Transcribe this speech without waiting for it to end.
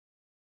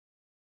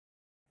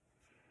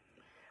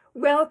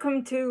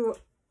Welcome to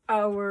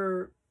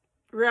our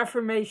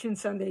Reformation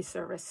Sunday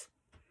service.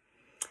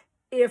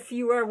 If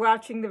you are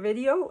watching the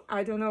video,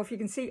 I don't know if you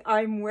can see,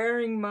 I'm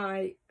wearing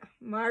my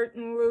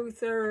Martin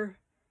Luther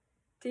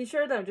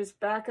t-shirt. I'm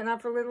just backing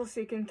up a little so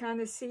you can kind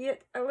of see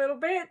it a little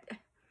bit.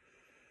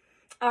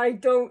 I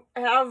don't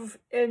have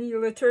any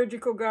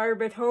liturgical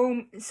garb at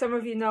home. Some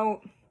of you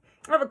know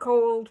I have a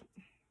cold.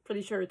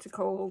 Pretty sure it's a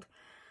cold.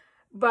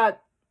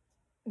 But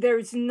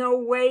there's no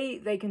way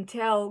they can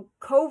tell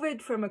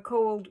COVID from a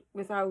cold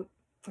without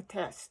a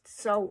test.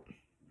 So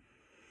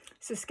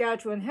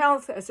Saskatchewan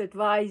Health has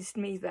advised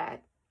me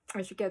that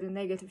I should get a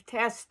negative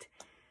test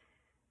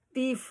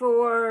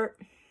before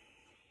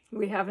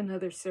we have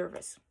another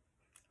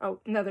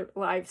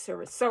live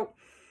service. So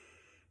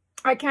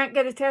I can't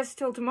get a test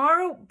till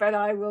tomorrow, but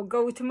I will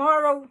go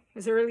tomorrow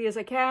as early as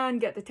I can,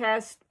 get the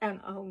test,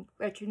 and I'll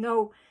let you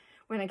know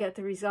when I get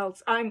the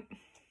results. I'm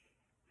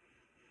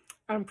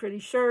pretty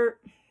sure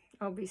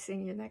I'll be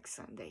seeing you next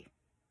Sunday.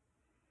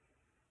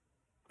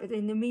 But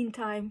in the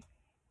meantime,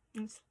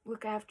 let's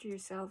look after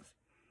yourselves.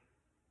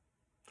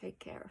 Take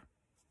care.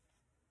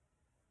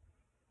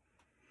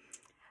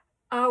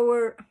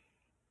 Our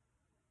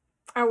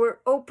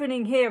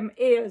opening hymn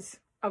is,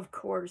 of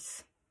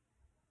course,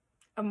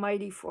 A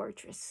Mighty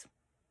Fortress.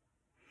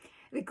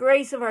 The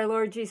grace of our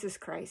Lord Jesus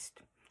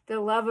Christ,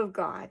 the love of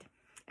God,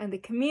 and the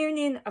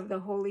communion of the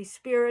Holy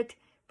Spirit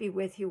be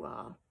with you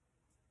all.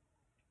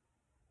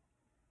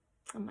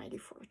 A Mighty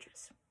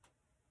Fortress.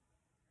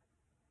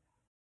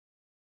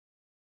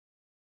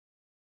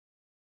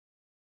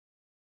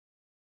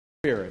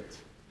 Spirit.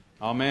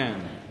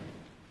 Amen.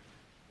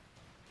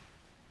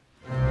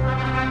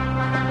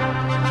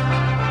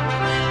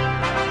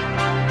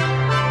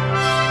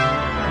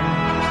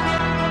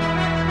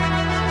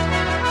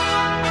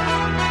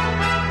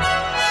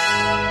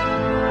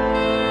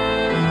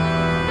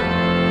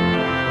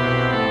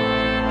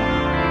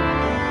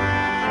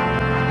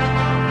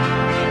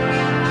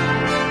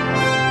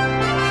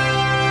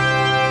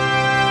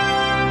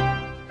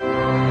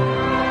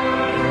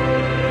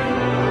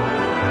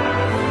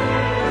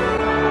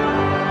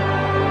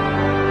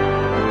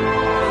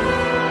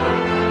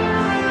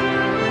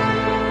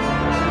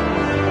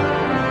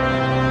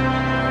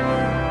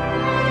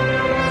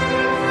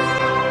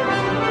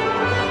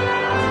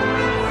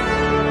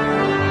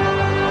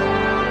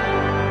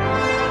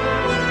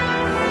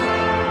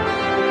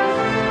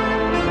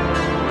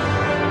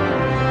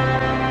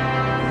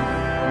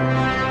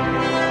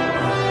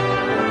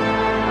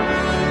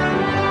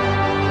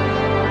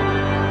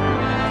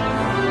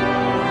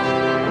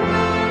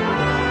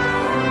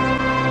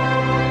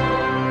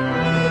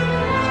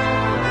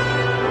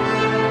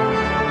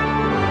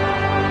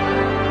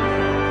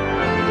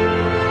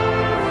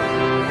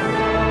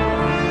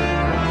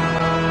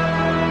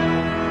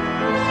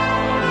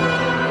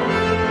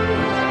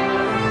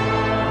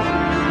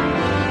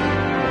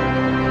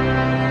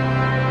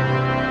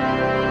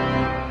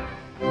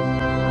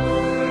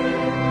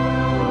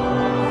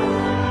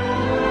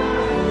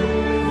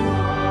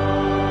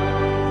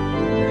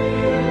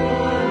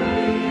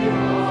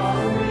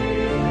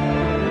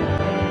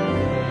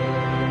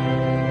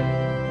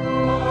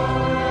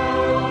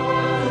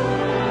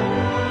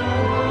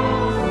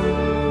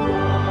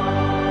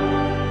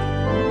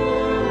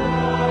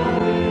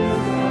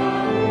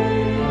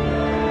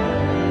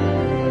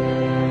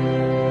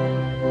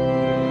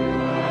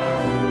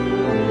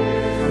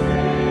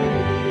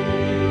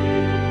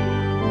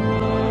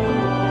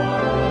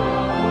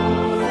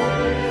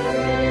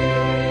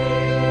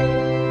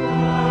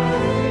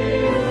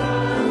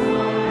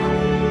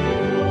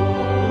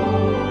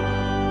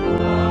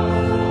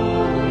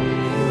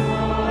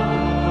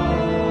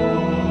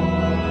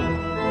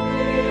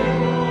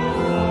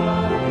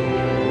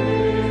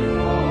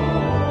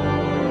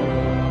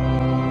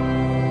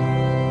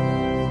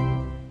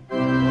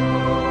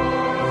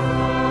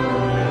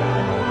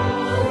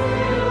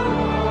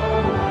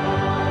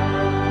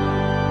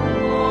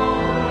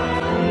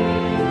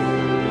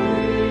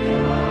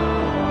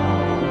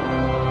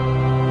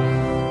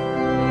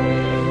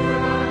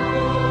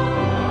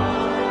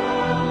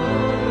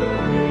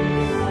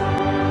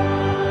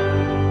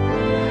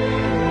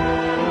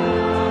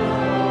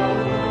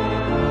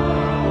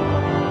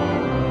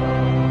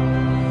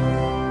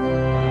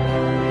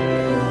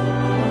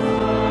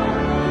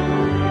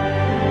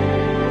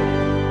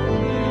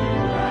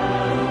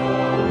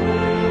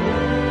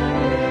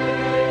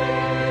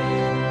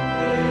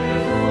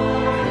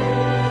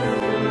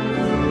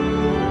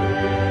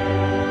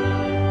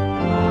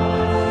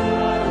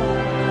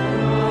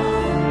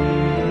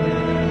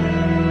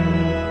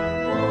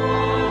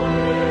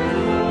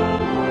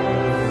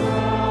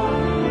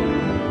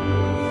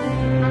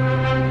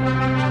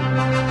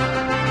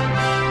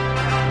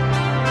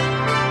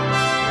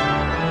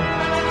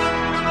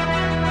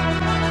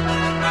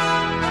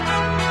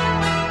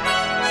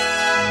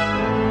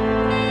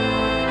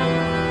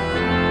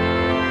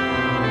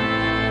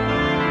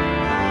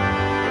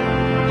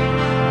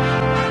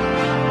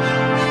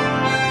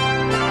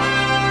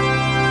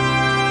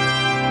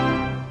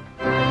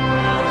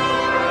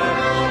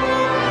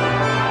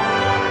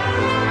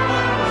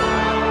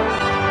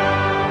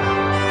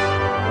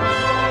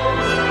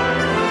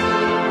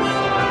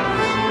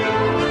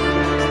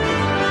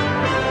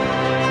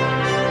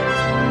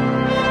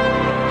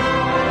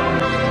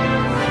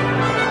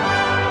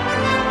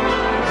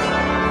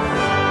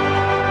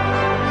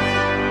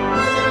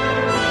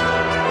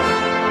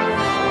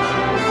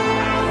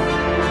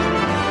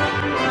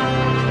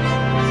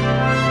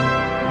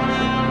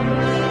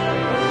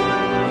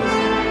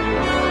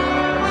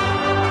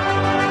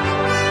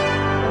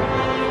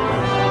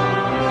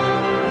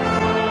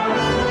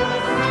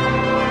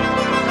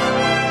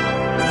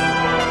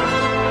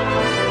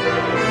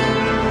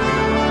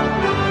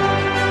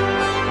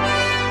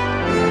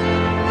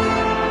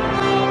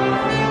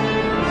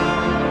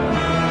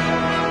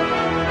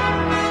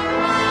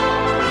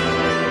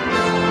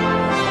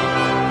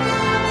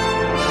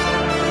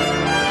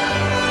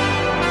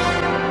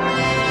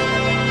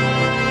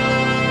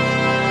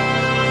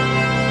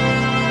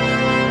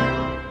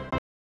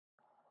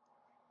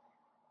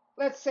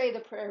 Let's say the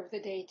prayer of the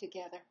day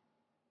together.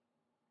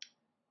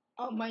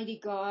 Almighty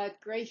God,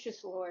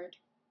 gracious Lord,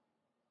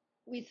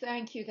 we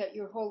thank you that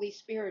your Holy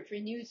Spirit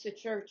renews the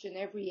church in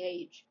every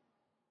age.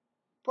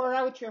 Pour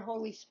out your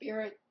Holy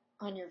Spirit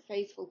on your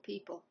faithful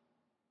people.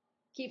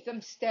 Keep them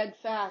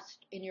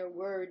steadfast in your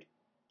word.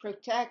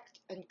 Protect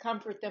and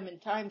comfort them in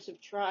times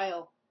of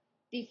trial.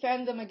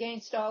 Defend them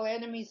against all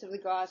enemies of the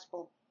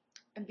gospel.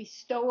 And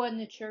bestow on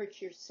the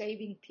church your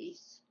saving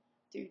peace.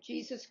 Through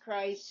Jesus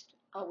Christ,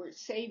 our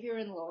Savior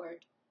and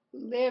Lord,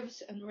 who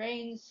lives and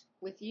reigns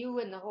with you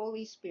in the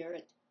Holy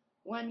Spirit,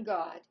 one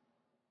God,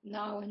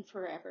 now and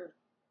forever.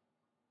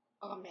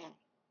 Amen.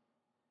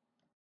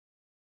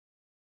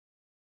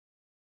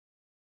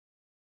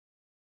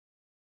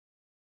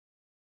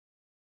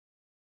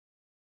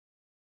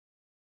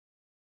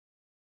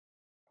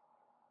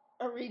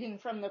 A reading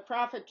from the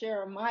prophet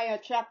Jeremiah,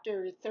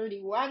 chapter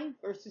 31,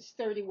 verses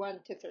 31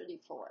 to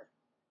 34.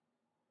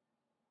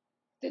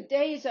 The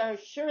days are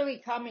surely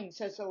coming,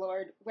 says the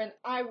Lord, when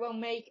I will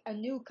make a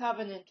new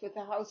covenant with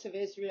the house of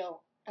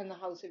Israel and the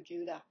house of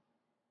Judah.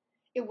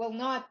 It will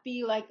not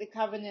be like the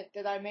covenant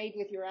that I made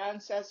with your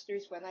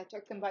ancestors when I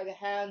took them by the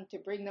hand to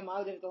bring them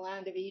out of the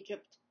land of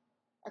Egypt,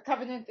 a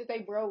covenant that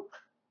they broke,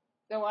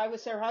 though I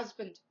was their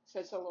husband,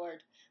 says the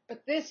Lord.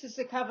 But this is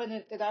the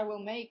covenant that I will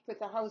make with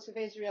the house of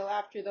Israel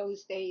after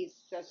those days,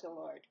 says the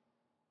Lord.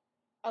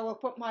 I will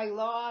put my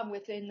law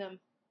within them,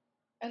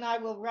 and I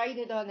will write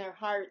it on their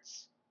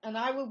hearts, and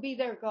I will be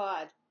their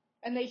God,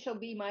 and they shall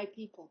be my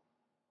people.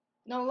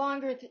 No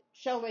longer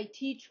shall they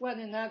teach one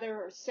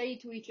another or say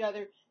to each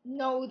other,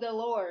 know the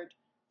Lord,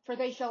 for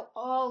they shall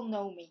all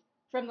know me,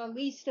 from the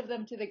least of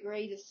them to the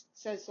greatest,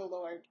 says the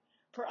Lord.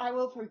 For I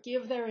will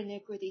forgive their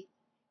iniquity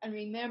and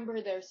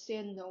remember their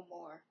sin no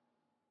more.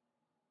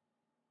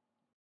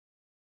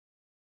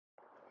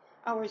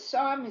 Our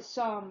psalm is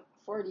Psalm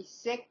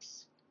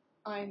 46.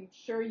 I'm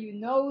sure you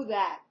know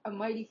that A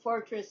Mighty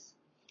Fortress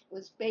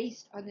was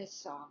based on this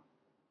psalm.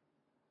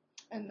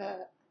 And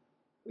the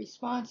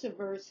responsive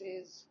verse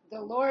is, the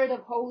Lord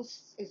of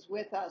hosts is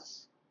with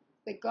us.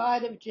 The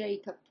God of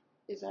Jacob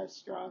is our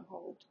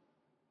stronghold.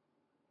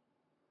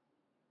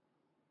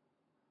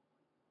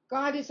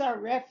 God is our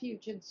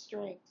refuge and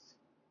strength,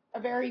 a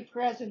very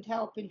present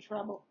help in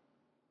trouble.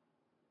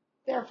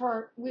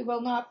 Therefore we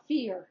will not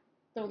fear,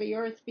 though the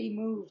earth be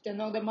moved, and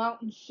though the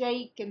mountains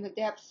shake in the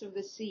depths of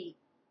the sea.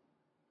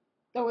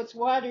 Though its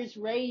waters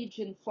rage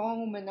and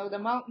foam, and though the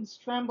mountains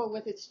tremble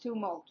with its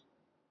tumult.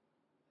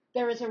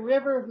 There is a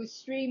river whose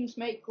streams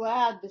make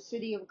glad the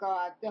city of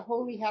God, the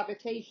holy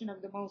habitation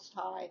of the Most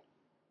High.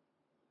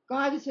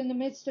 God is in the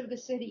midst of the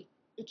city.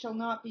 It shall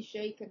not be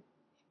shaken.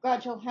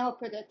 God shall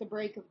help it at the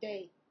break of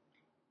day.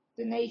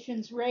 The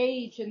nations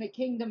rage and the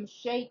kingdoms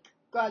shake.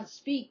 God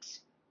speaks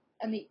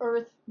and the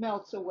earth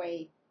melts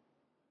away.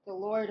 The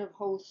Lord of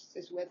hosts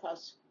is with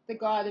us. The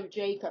God of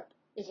Jacob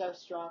is our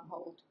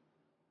stronghold.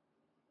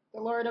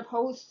 The Lord of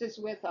hosts is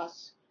with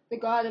us. The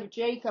God of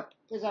Jacob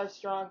is our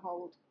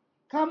stronghold.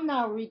 Come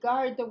now,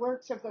 regard the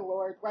works of the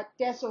Lord, what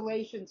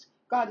desolations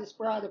God has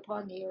brought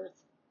upon the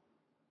earth.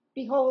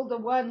 Behold the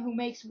one who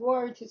makes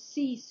war to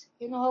cease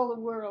in all the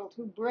world,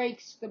 who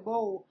breaks the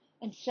bow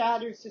and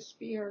shatters the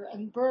spear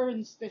and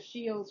burns the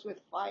shields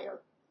with fire.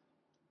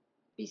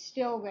 Be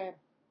still then,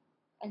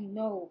 and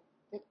know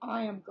that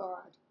I am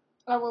God.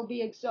 I will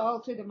be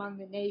exalted among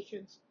the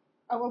nations.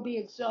 I will be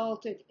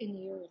exalted in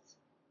the earth.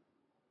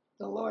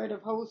 The Lord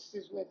of hosts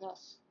is with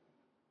us.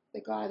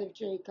 The God of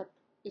Jacob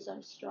is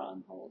our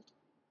stronghold.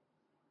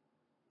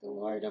 The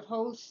Lord of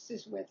hosts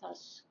is with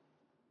us.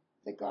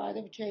 The God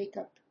of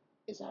Jacob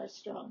is our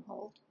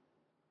stronghold.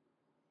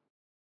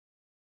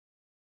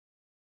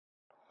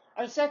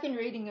 Our second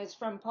reading is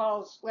from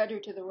Paul's letter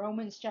to the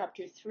Romans,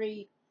 chapter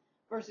 3,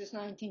 verses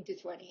 19 to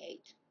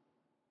 28.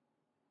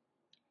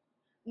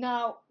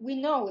 Now,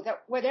 we know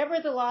that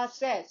whatever the law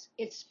says,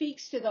 it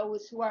speaks to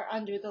those who are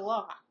under the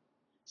law,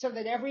 so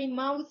that every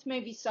mouth may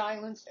be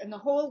silenced and the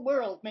whole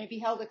world may be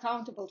held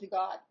accountable to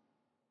God.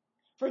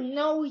 For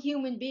no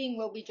human being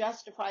will be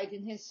justified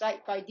in his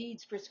sight by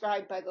deeds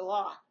prescribed by the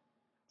law.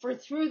 For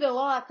through the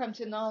law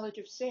comes a knowledge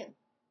of sin.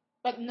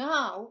 But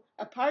now,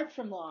 apart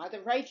from law, the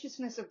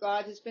righteousness of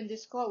God has been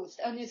disclosed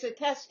and is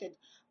attested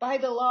by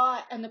the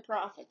law and the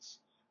prophets,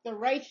 the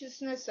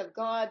righteousness of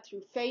God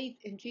through faith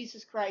in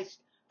Jesus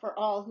Christ for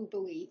all who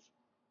believe.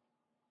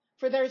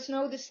 For there is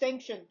no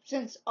distinction,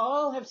 since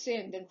all have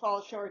sinned and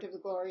fall short of the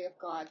glory of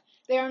God.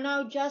 They are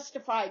now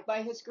justified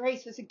by his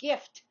grace as a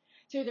gift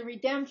through the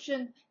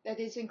redemption that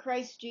is in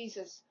Christ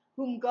Jesus,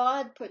 whom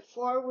God put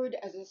forward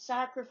as a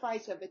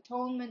sacrifice of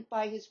atonement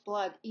by his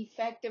blood,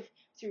 effective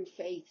through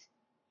faith.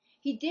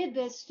 He did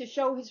this to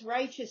show his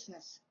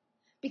righteousness,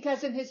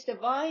 because in his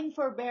divine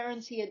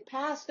forbearance he had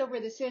passed over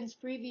the sins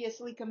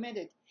previously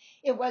committed.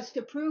 It was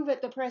to prove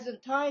at the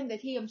present time that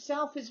he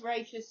himself is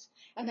righteous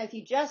and that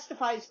he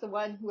justifies the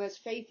one who has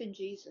faith in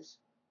Jesus.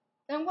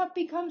 Then what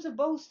becomes of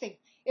boasting?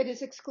 It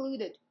is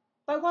excluded.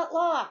 By what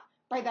law?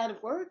 By that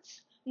of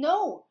works?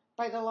 No,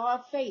 by the law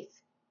of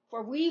faith.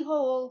 For we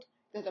hold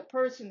that a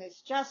person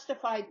is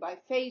justified by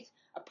faith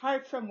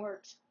apart from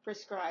works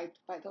prescribed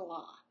by the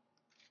law.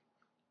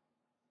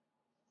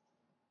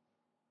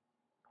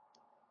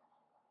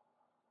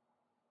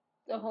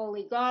 The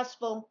Holy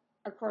Gospel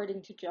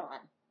according to John.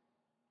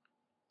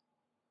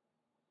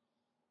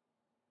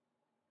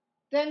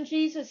 Then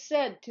Jesus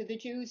said to the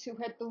Jews who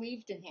had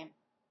believed in him,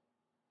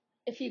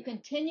 "If you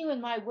continue in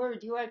my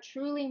word, you are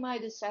truly my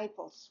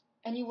disciples,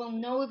 and you will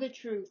know the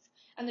truth,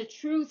 and the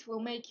truth will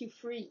make you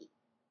free."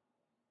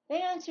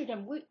 They answered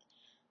him,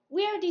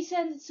 We are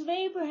descendants of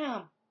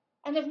Abraham,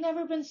 and have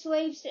never been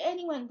slaves to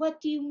anyone. What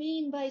do you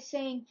mean by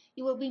saying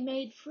you will be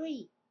made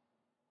free?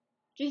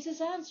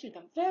 Jesus answered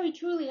them, "Very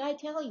truly, I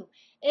tell you,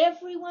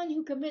 everyone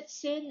who commits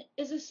sin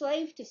is a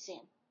slave to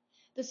sin.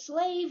 The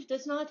slave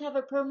does not have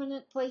a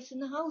permanent place in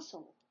the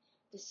household.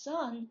 The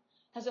Son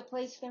has a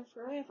place there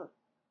forever.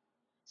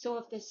 So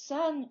if the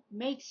Son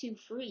makes you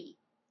free,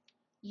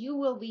 you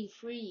will be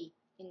free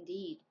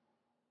indeed."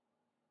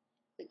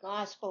 The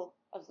Gospel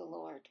of the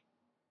Lord.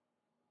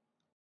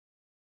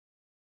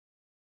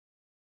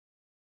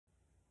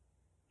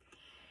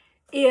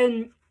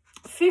 In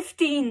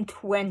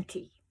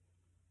 1520,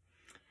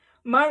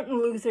 Martin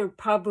Luther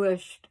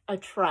published a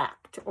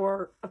tract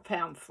or a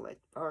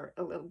pamphlet or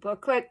a little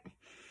booklet,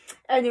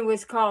 and it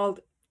was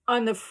called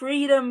On the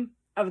Freedom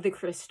of the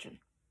Christian.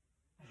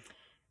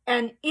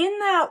 And in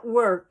that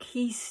work,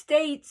 he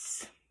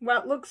states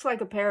what looks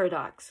like a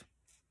paradox.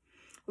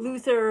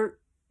 Luther,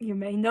 you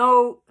may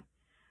know,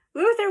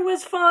 Luther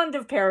was fond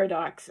of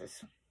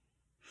paradoxes.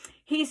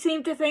 He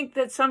seemed to think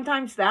that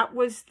sometimes that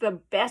was the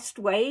best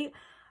way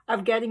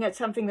of getting at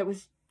something that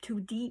was too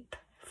deep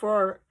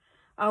for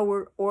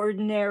our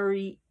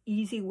ordinary,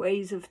 easy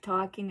ways of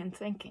talking and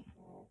thinking.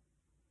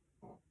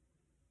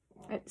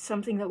 It's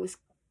something that was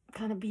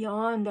kind of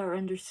beyond our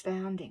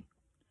understanding.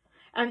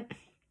 And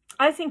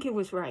I think he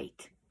was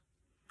right.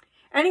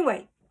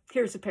 Anyway,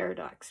 here's a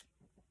paradox.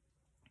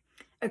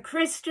 A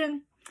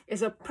Christian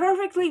is a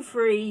perfectly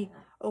free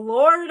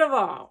Lord of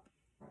all,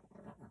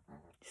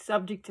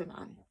 subject to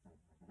none.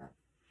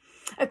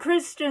 A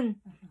Christian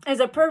is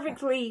a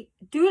perfectly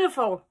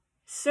dutiful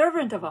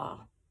servant of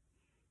all,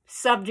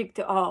 subject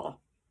to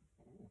all.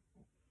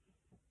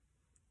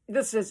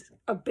 This is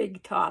a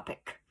big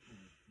topic.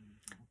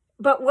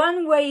 But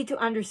one way to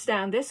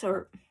understand this,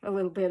 or a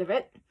little bit of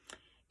it,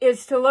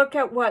 is to look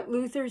at what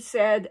Luther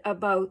said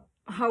about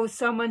how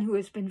someone who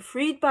has been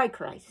freed by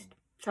Christ,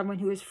 someone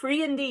who is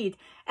free indeed,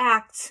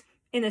 acts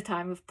in a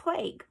time of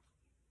plague.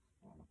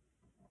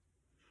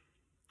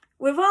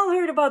 We've all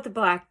heard about the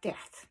Black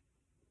Death.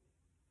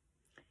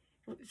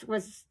 It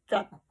was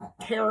that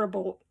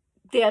terrible,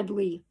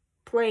 deadly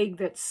plague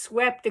that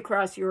swept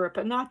across Europe,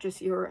 and not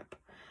just Europe,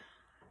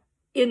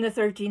 in the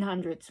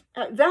 1300s.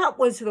 That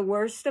was the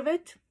worst of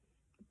it,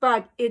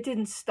 but it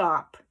didn't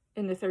stop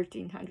in the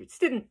 1300s.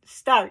 Didn't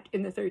start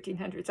in the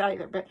 1300s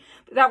either, but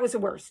that was the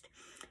worst.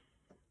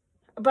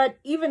 But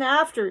even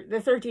after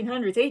the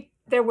 1300s,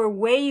 there were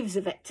waves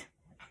of it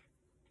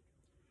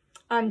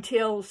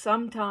until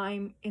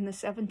sometime in the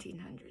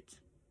 1700s.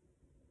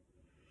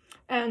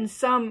 And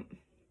some,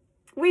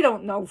 we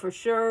don't know for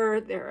sure,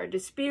 there are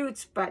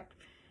disputes, but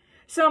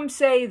some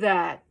say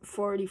that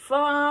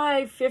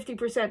 45,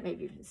 50%,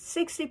 maybe even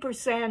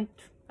 60%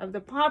 of the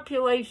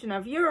population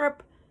of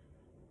Europe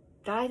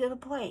died of the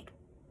plague.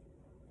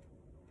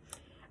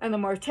 And the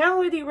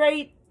mortality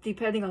rate,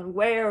 depending on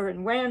where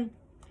and when,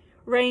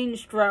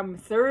 ranged from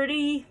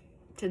 30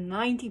 to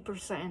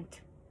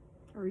 90%,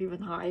 or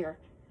even higher,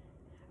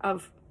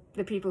 of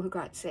the people who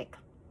got sick.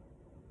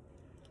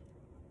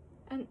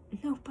 And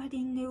nobody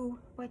knew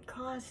what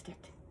caused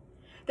it.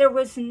 There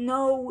was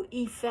no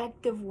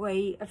effective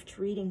way of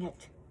treating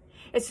it.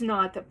 It's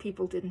not that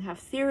people didn't have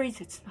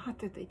theories. It's not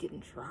that they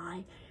didn't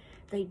try.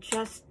 They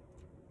just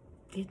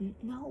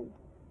didn't know.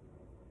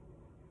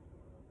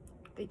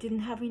 They didn't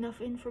have enough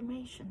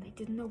information. They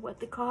didn't know what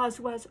the cause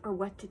was or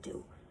what to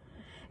do.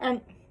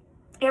 And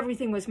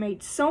everything was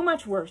made so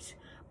much worse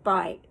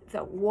by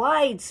the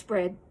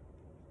widespread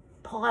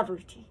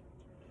poverty,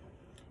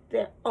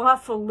 the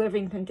awful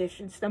living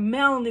conditions, the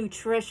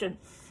malnutrition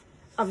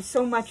of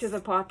so much of the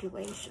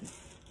population.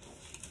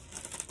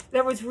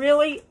 There was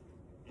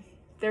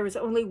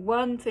only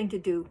one thing to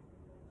do.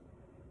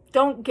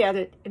 Don't get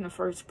it in the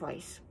first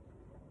place.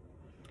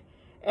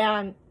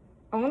 And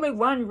only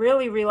one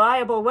really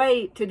reliable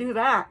way to do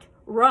that: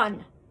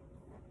 run.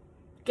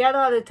 Get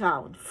out of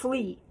town,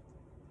 flee.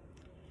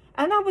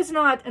 And that was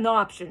not an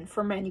option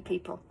for many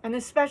people, and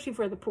especially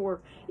for the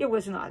poor, it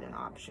was not an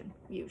option,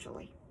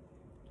 usually.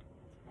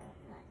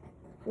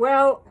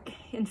 Well,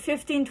 in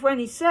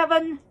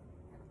 1527,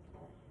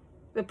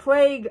 the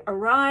plague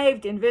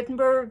arrived in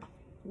Wittenberg,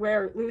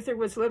 where Luther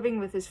was living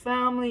with his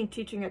family,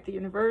 teaching at the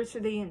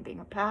university and being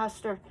a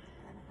pastor.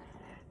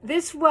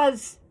 This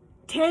was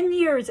 10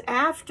 years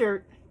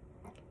after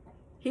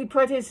he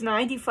put his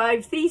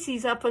 95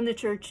 Theses up on the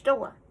church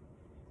door.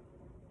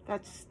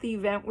 That's the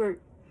event we're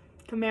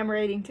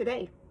commemorating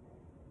today.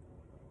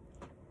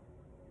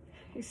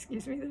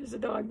 Excuse me, there's a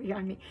dog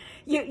behind me.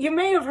 You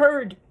may have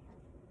heard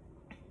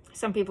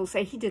Some people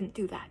say he didn't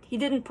do that. He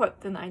didn't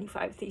put the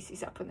 95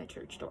 Theses up on the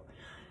church door.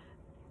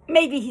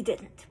 Maybe he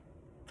didn't.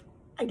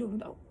 I don't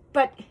know.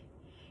 But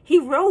he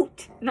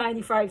wrote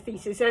 95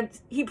 Theses and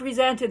he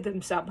presented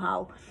them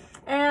somehow.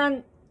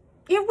 And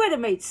it would have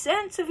made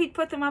sense if he'd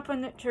put them up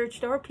on the church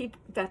door.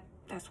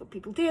 That's what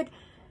people did.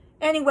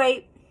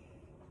 Anyway,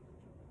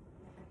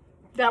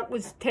 that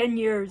was 10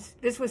 years.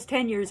 This was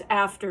 10 years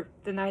after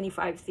the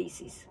 95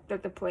 Theses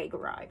that the plague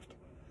arrived.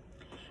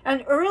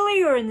 And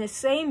earlier in this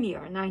same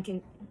year,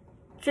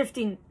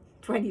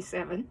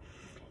 1527,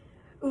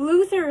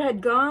 Luther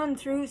had gone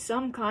through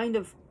some kind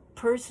of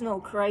personal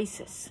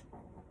crisis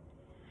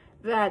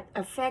that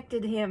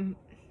affected him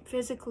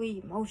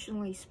physically,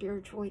 emotionally,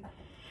 spiritually.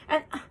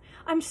 And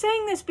I'm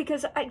saying this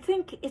because I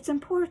think it's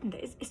important.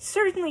 It's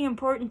certainly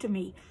important to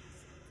me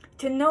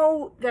to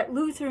know that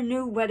Luther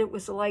knew what it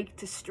was like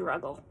to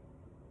struggle.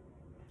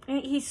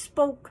 And he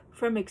spoke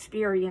from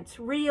experience,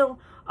 real,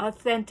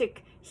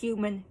 authentic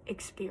human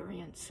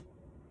experience.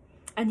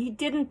 And he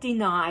didn't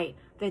deny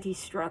that he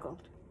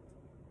struggled.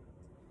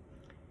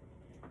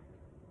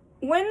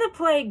 When the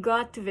plague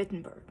got to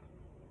Wittenberg,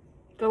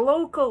 the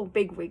local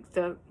bigwig,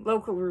 the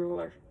local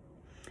ruler,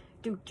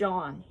 Duke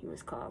John, he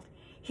was called,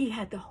 he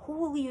had the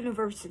whole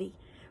university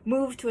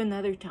moved to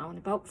another town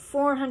about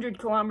 400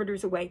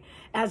 kilometers away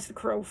as the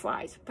crow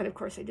flies. But of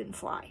course, they didn't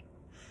fly.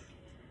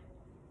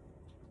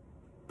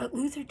 But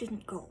Luther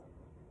didn't go.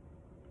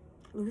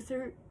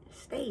 Luther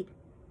stayed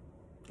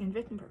in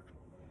Wittenberg.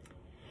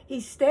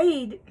 He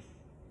stayed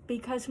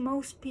because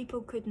most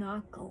people could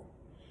not go.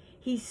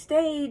 He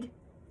stayed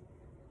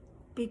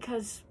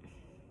because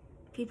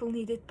people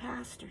needed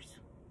pastors.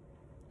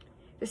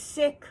 The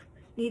sick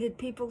needed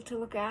people to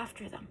look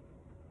after them.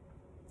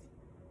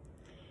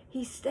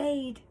 He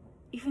stayed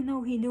even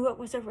though he knew it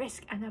was a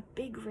risk, and a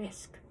big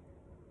risk.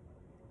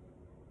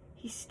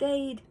 He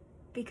stayed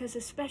because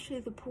especially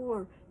the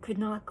poor could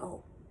not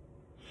go.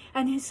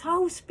 And his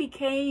house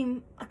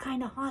became a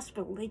kind of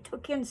hospital. They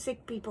took in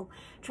sick people,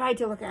 tried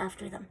to look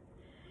after them.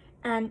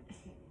 And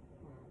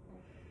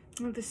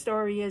the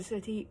story is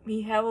that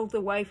he held the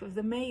wife of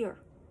the mayor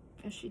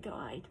as she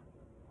died.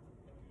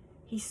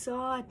 He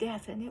saw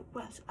death, and it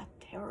was a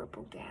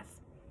terrible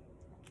death,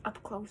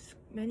 up close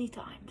many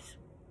times.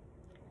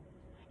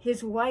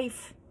 His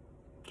wife,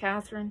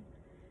 Catherine,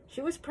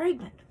 she was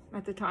pregnant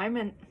at the time,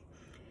 and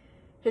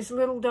his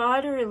little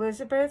daughter,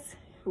 Elizabeth,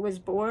 who was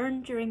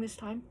born during this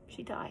time,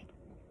 she died.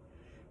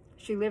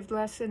 She lived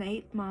less than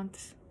 8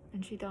 months,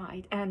 and she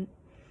died. And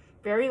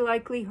very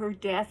likely her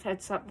death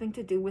had something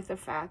to do with the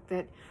fact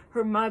that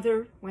her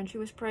mother, when she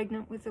was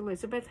pregnant with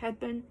Elizabeth, had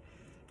been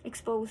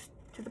exposed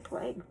to the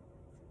plague.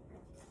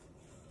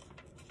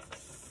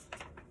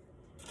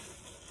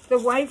 The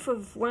wife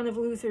of one of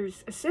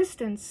Luther's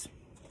assistants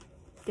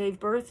gave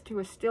birth to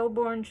a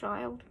stillborn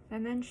child,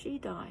 and then she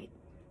died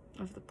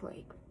of the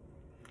plague.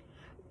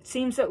 It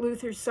seems that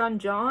Luther's son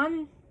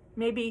John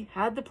maybe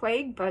had the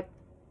plague, but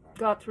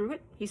got through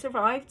it. He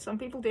survived. Some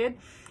people did.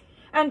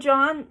 And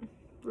John,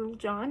 little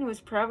John,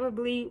 was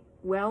probably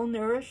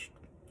well-nourished,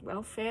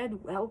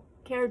 well-fed,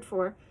 well-cared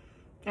for,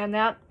 and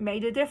that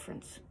made a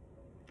difference.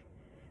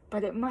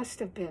 But it must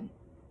have been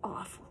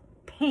awful,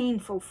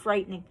 painful,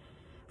 frightening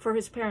for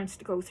his parents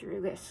to go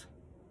through this.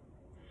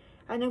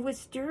 And it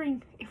was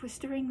during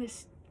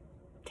this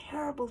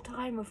terrible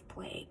time of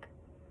plague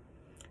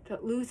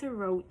that Luther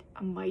wrote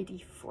A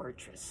Mighty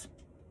Fortress.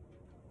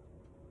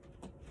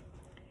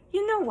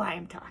 You know why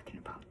I'm talking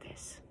about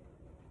this.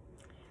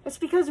 It's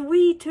because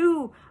we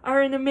too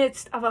are in the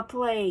midst of a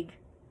plague.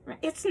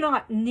 It's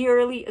not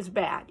nearly as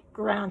bad,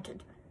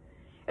 granted,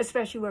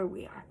 especially where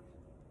we are.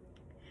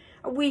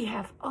 We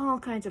have all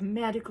kinds of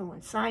medical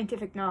and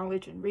scientific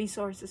knowledge and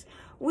resources.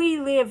 We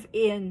live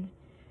in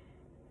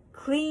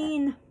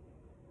clean,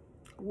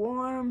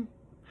 warm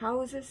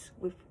houses.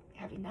 We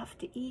have enough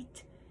to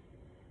eat.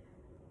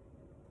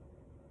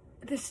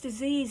 This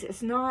disease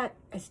is not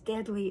as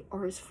deadly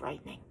or as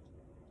frightening.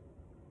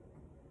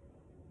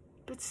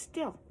 But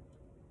still,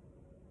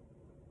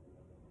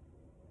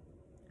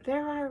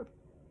 there are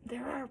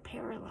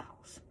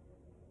parallels.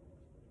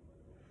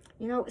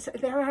 You know, so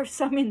there are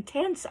some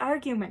intense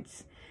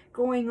arguments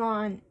going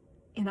on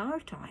in our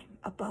time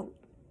about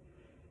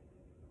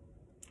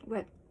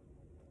what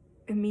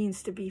it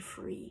means to be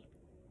free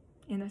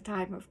in a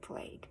time of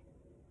plague.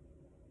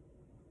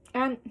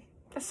 And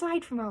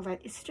aside from all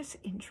that, it's just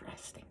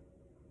interesting.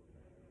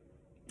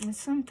 And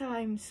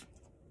sometimes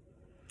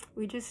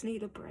we just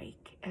need a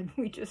break, and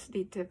we just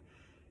need to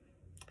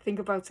think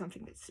about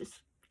something that's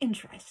just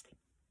interesting.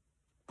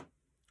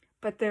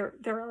 But there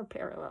are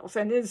parallels,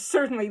 and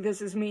certainly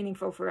this is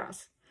meaningful for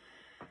us.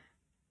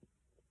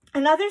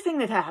 Another thing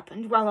that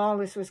happened while all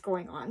this was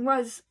going on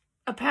was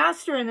a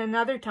pastor in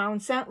another town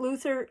sent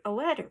Luther a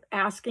letter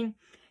asking,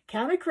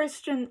 can a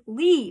Christian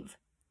leave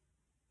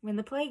when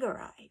the plague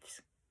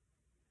arrives?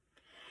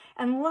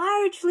 And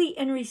largely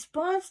in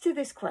response to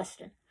this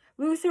question,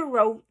 Luther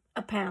wrote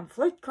a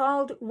pamphlet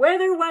called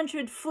Whether One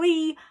Should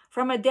Flee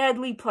from a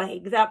Deadly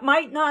Plague. That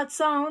might not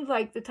sound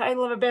like the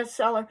title of a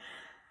bestseller,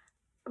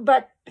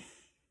 but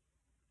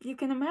you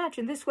can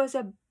imagine this was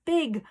a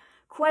big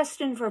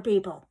question for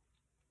people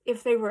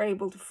if they were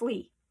able to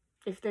flee,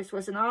 if this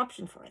was an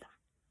option for them.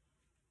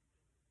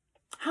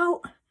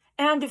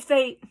 And if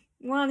they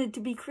wanted to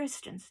be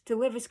Christians, to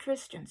live as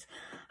Christians,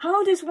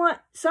 how does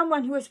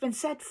someone who has been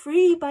set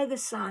free by the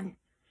Son,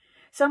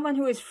 someone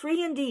who is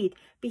free indeed,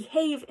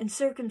 behave in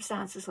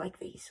circumstances like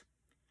these?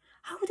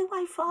 How do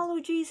I follow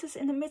Jesus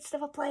in the midst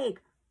of a plague,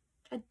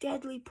 a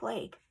deadly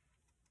plague?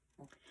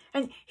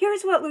 And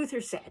here's what Luther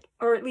said,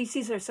 or at least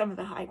these are some of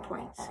the high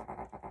points.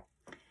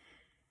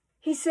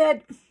 He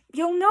said,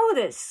 you'll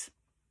notice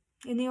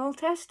in the Old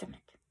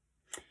Testament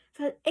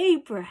that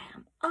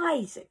Abraham,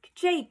 Isaac,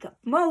 Jacob,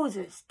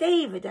 Moses,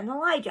 David, and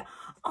Elijah,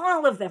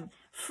 all of them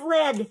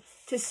fled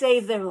to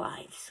save their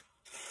lives.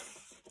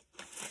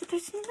 But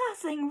there's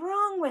nothing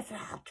wrong with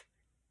that.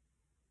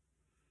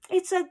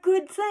 It's a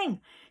good thing.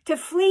 To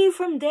flee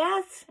from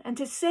death and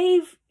to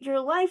save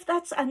your life,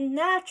 that's a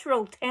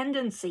natural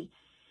tendency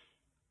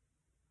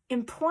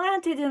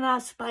implanted in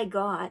us by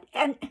God.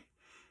 And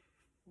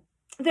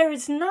there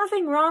is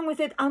nothing wrong with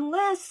it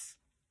unless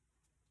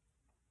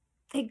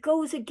it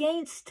goes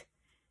against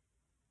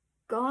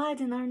God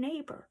and our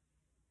neighbor.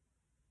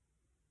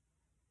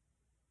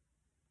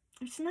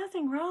 There's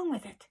nothing wrong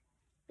with it.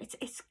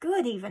 It's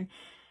good even,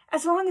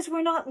 as long as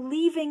we're not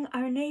leaving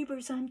our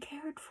neighbors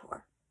uncared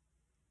for.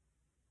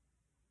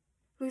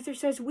 Luther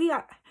says we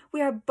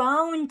are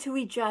bound to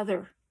each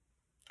other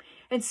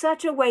in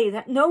such a way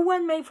that no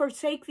one may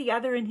forsake the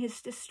other in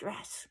his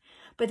distress,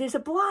 but is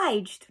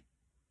obliged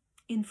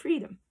in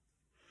freedom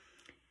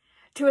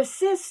to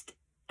assist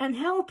and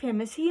help him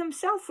as he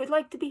himself would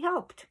like to be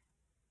helped.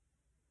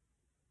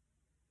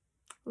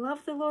 Love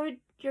the Lord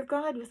your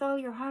God with all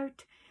your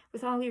heart,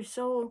 with all your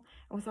soul,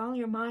 and with all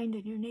your mind,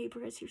 and your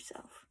neighbor as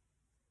yourself.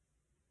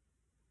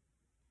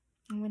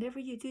 And whatever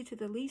you do to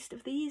the least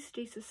of these,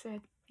 Jesus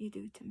said, you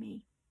do to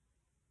me.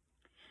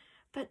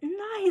 But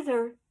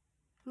neither,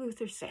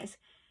 Luther says,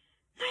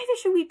 neither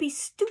should we be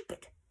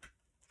stupid.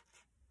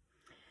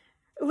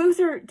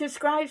 Luther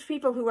describes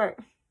people who are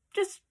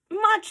just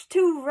much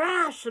too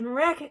rash and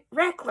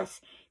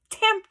reckless,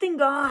 tempting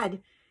God,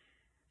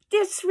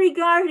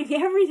 disregarding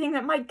everything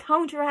that might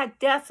counteract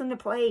death and the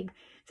plague.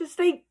 Just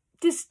they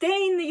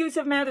disdain the use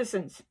of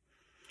medicines.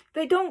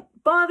 They don't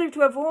bother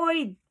to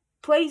avoid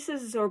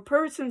places or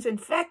persons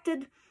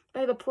infected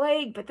by the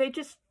plague, but they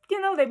just,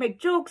 they make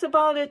jokes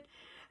about it.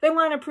 They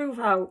want to prove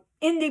how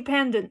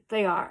independent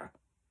they are,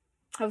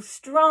 how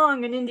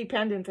strong and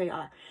independent they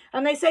are.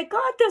 And they say,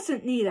 God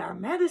doesn't need our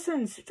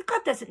medicines.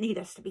 God doesn't need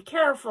us to be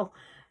careful.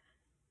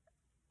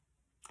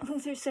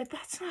 Luther said,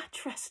 that's not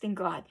trusting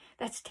God.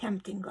 That's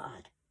tempting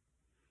God.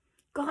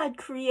 God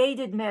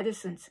created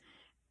medicines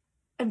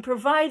and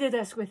provided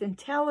us with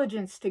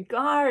intelligence to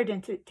guard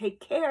and to take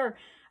care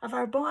of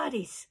our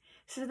bodies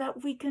so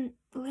that we can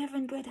live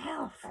in good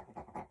health.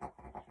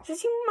 He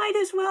says, you might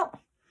as well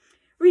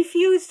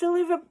refuse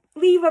to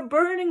leave a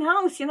burning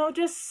house,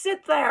 just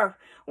sit there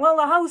while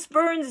the house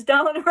burns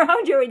down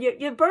around you and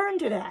you burn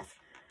to death.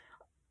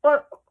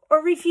 Or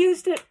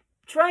refuse to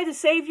try to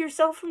save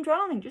yourself from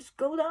drowning. Just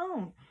go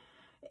down.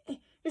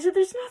 He said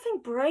there's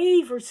nothing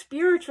brave or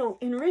spiritual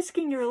in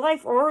risking your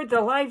life or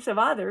the lives of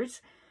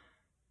others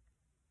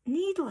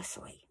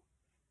needlessly.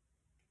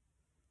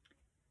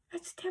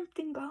 That's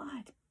tempting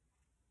God.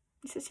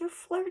 He says you're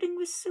flirting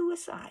with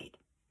suicide.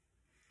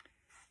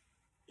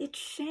 It's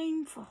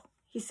shameful,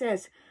 he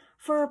says,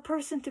 for a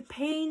person to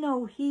pay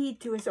no heed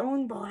to his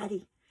own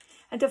body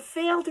and to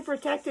fail to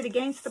protect it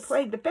against the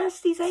plague the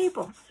best he's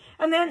able,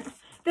 and then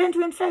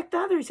to infect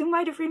others who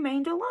might have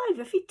remained alive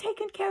if he'd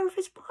taken care of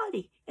his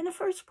body in the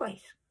first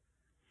place.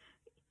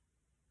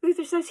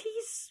 Luther says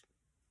he's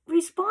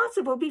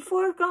responsible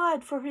before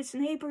God for his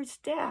neighbor's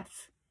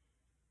death.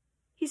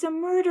 He's a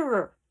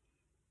murderer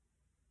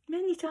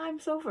many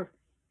times over.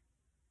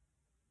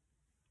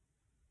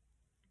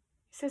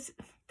 He says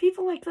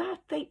people like that,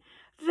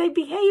 they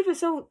behave as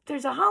though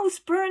there's a house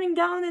burning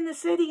down in the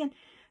city and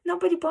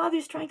nobody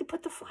bothers trying to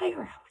put the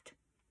fire out.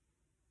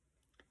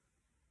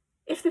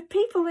 If the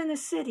people in the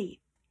city,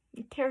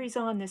 it carries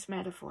on this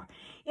metaphor,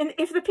 and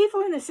if the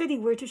people in the city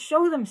were to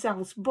show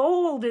themselves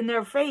bold in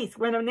their faith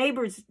when a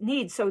neighbor's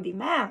need so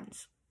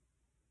demands,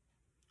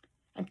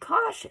 and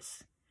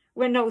cautious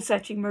when no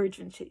such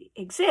emergency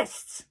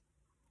exists,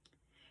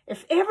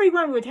 if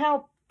everyone would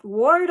help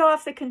ward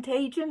off the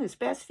contagion as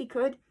best he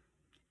could,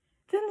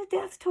 then the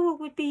death toll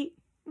would be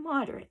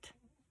moderate.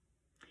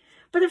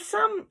 But if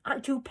some are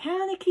too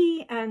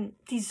panicky and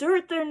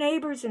desert their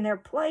neighbors in their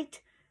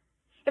plight,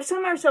 if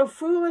some are so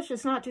foolish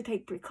as not to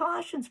take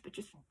precautions but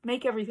just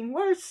make everything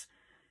worse,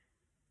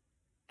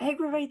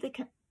 aggravate the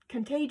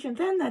contagion,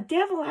 then the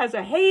devil has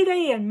a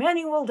heyday and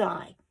many will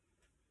die.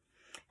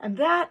 And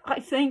that, I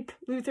think,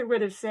 Luther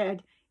would have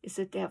said, is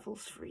the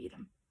devil's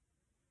freedom.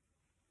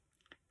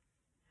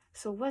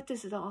 So what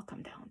does it all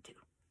come down to?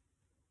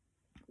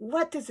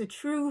 What does the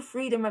true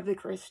freedom of the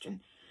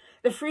Christian,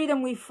 the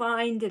freedom we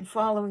find in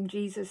following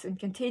Jesus and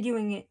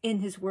continuing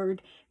in his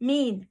word,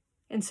 mean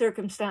in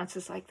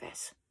circumstances like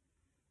this?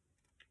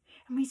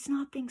 It means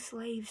not being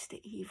slaves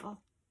to evil,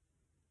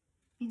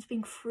 It means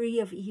being free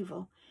of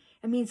evil.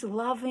 It means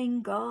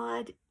loving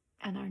God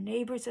and our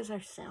neighbors as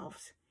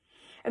ourselves.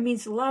 It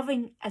means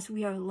loving as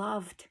we are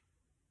loved.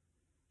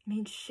 It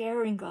means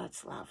sharing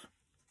God's love.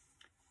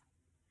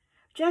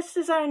 Just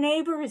as our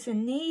neighbor is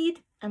in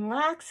need and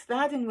lacks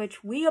that in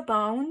which we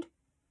abound,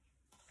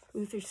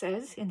 Luther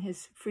says in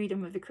his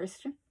Freedom of the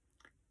Christian,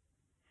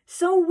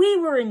 so we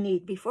were in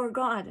need before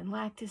God and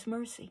lacked his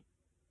mercy.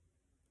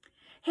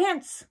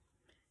 Hence,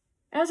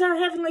 as our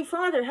Heavenly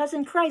Father has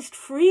in Christ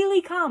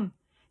freely come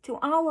to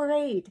our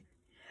aid,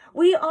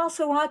 we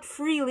also ought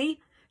freely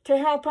to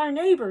help our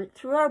neighbor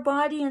through our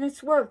body and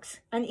its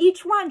works, and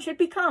each one should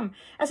become,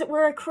 as it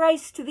were, a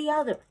Christ to the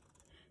other,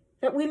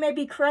 that we may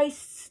be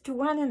Christs to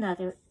one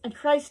another, and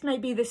Christ may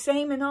be the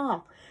same in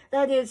all.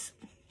 That is,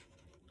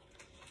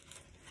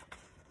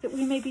 that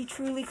we may be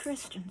truly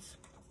Christians.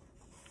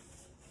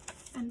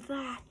 And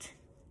that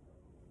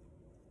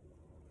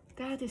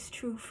is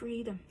true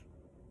freedom.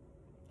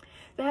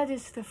 That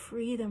is the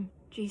freedom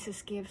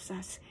Jesus gives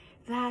us.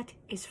 That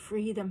is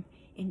freedom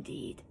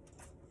indeed.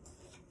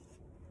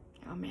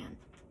 Amen.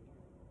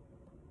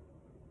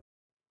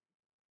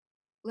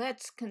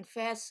 Let's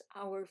confess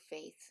our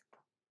faith.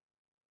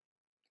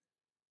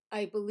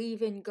 I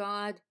believe in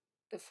God,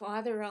 the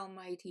Father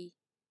Almighty,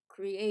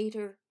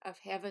 creator of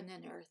heaven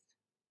and earth,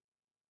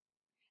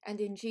 and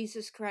in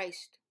Jesus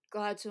Christ,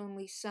 God's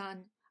only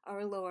Son,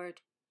 our Lord,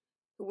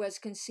 who was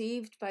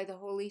conceived by the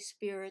Holy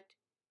Spirit,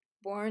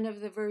 born of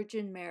the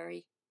Virgin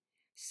Mary,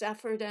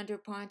 suffered under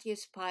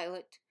Pontius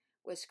Pilate,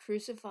 was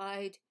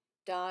crucified,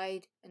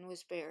 died, and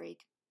was buried.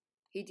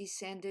 He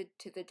descended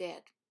to the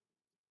dead.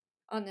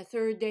 On the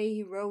third day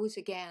he rose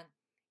again.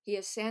 He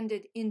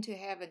ascended into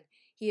heaven.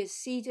 He is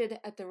seated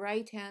at the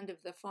right hand of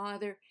the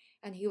Father,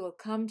 and he will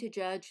come to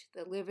judge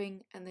the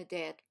living and the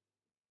dead.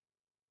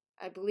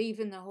 I believe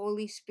in the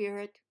Holy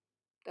Spirit,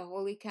 the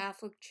Holy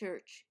Catholic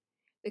Church,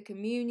 the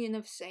communion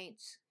of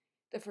saints,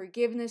 the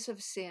forgiveness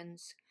of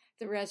sins,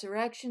 the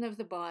resurrection of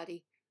the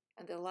body,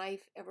 and the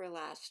life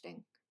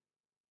everlasting.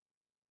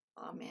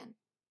 Amen.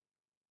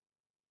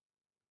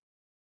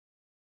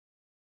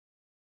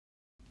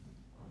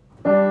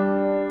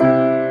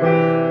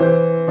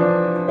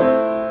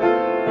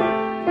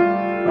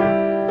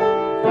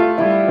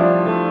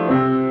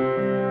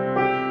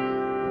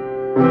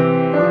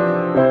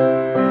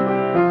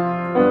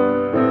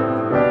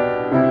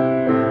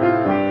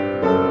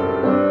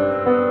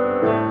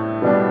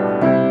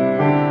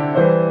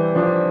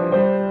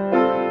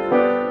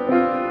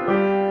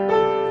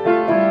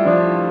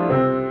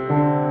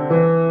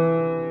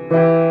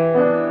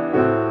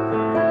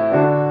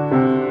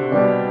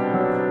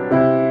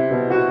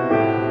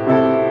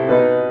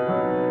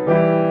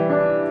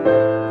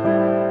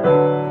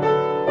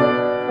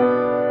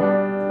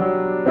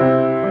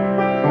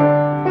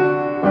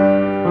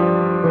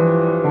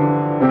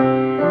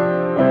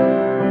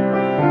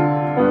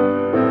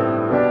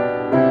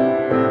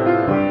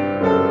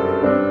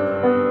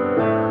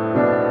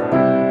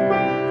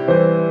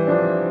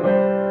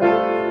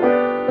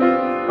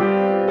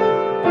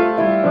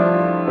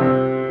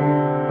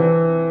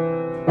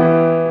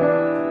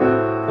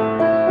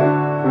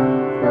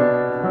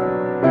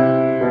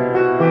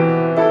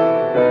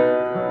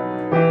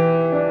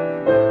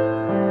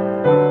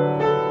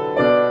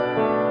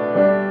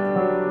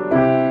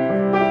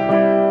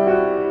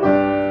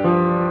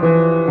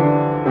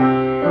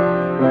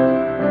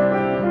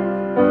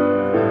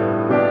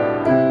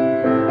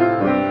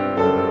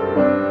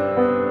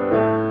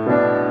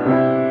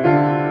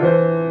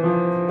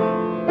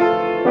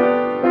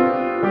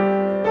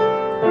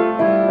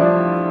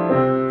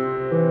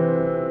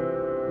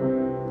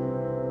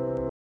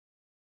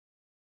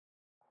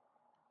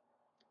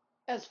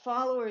 As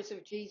followers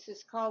of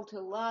Jesus called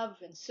to love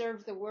and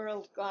serve the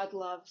world God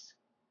loves,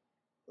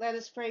 let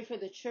us pray for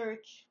the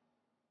Church,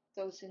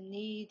 those in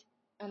need,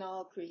 and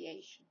all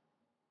creation.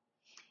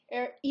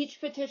 Each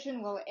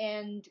petition will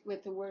end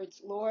with the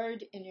words,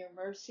 Lord, in your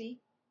mercy,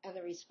 and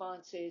the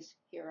response is,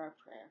 hear our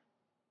prayer.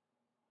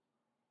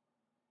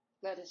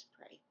 Let us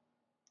pray.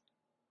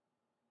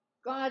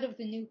 God of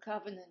the new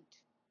covenant,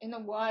 in the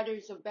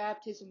waters of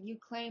baptism, you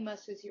claim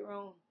us as your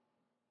own.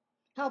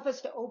 Help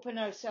us to open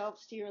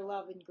ourselves to your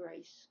love and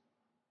grace.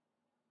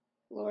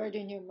 Lord,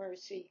 in your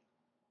mercy,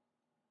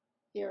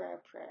 hear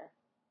our prayer.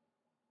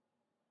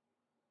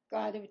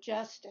 God of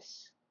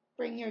justice,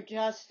 bring your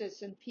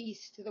justice and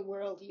peace to the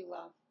world you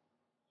love.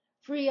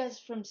 Free us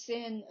from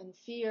sin and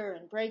fear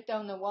and break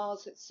down the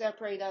walls that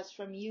separate us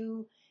from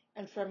you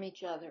and from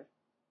each other.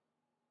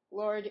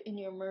 Lord, in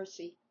your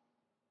mercy,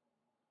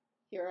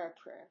 hear our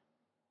prayer.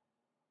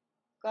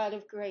 God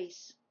of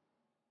grace,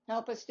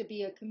 help us to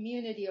be a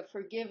community of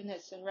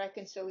forgiveness and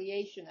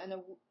reconciliation and a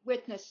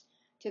witness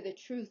to the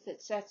truth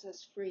that sets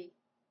us free.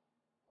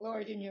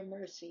 Lord, in your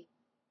mercy,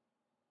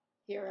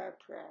 hear our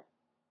prayer.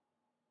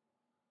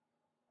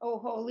 O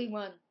Holy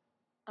One,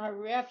 our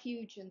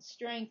refuge and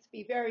strength,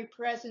 be very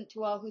present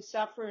to all who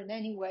suffer in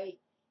any way,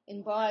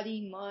 in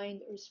body,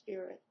 mind, or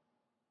spirit.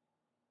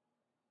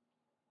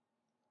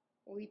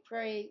 We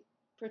pray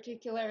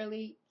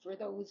particularly for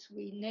those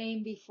we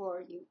name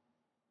before you,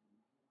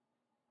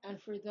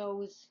 and for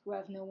those who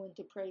have no one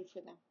to pray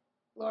for them.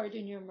 Lord,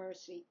 in your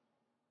mercy,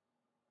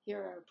 hear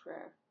our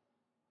prayer.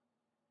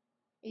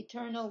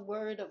 Eternal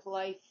Word of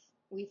life,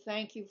 we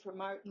thank you for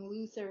Martin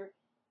Luther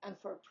and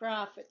for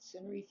prophets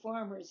and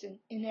reformers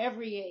in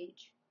every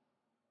age.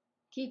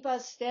 Keep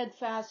us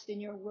steadfast in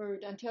your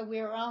word until we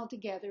are all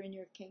together in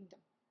your kingdom.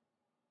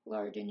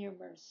 Lord, in your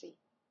mercy,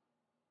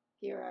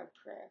 hear our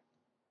prayer.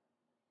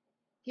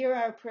 Hear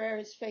our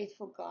prayers,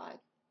 faithful God,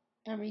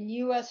 and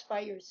renew us by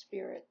your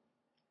Spirit,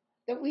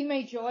 that we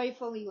may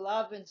joyfully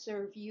love and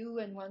serve you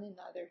and one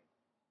another.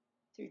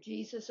 Through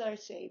Jesus our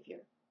Savior.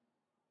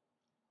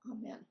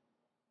 Amen.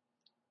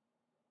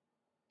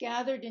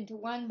 Gathered into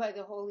one by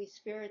the Holy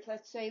Spirit,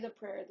 let's say the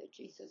prayer that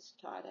Jesus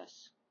taught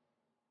us.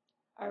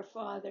 Our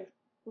Father,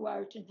 who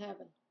art in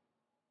heaven,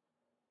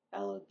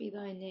 hallowed be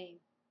thy name.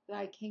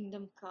 Thy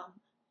kingdom come.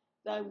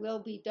 Thy will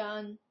be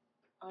done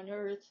on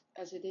earth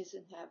as it is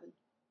in heaven.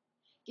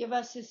 Give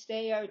us this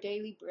day our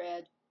daily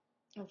bread,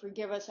 and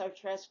forgive us our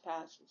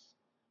trespasses,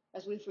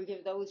 as we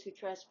forgive those who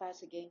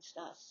trespass against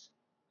us.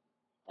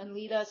 And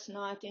lead us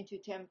not into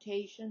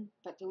temptation,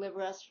 but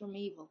deliver us from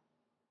evil.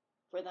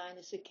 For thine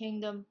is the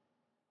kingdom,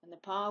 and the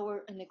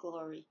power, and the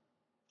glory,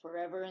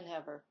 forever and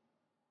ever.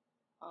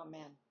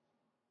 Amen.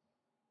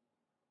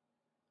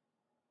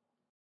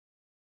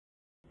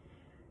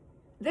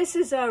 This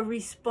is a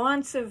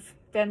responsive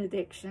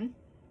benediction.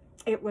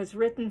 It was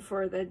written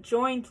for the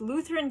joint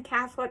Lutheran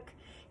Catholic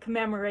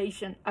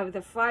commemoration of the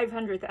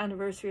 500th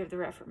anniversary of the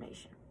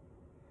Reformation.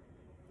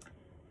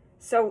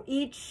 So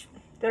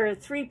there are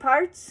 3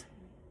 parts.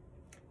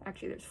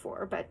 Actually, there's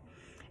 4, but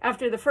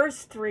after the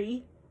first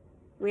 3,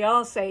 we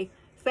all say,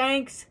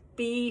 thanks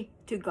be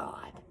to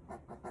God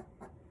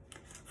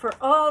for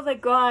all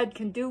that God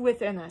can do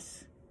within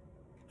us,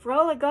 for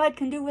all that God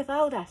can do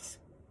without us.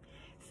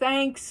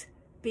 Thanks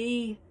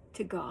be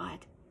to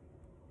God.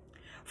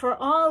 For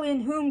all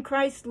in whom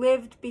Christ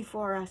lived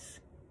before us,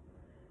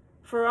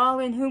 for all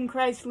in whom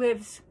Christ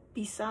lives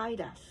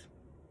beside us.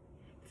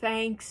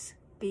 Thanks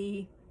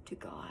be to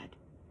God.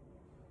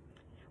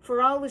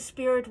 For all the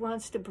Spirit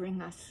wants to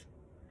bring us,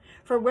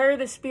 for where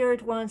the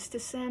Spirit wants to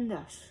send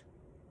us.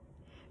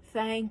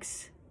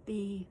 Thanks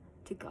be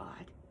to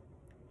God.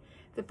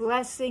 The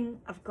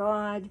blessing of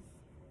God,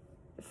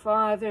 the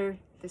Father,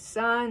 the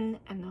Son,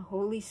 and the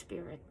Holy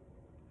Spirit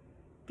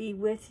be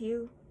with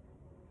you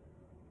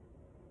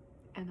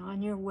and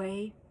on your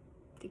way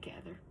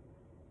together.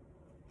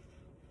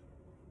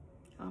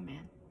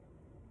 Amen.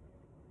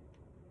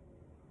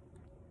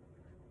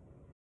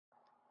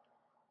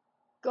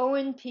 Go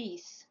in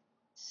peace.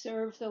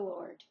 Serve the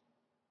Lord.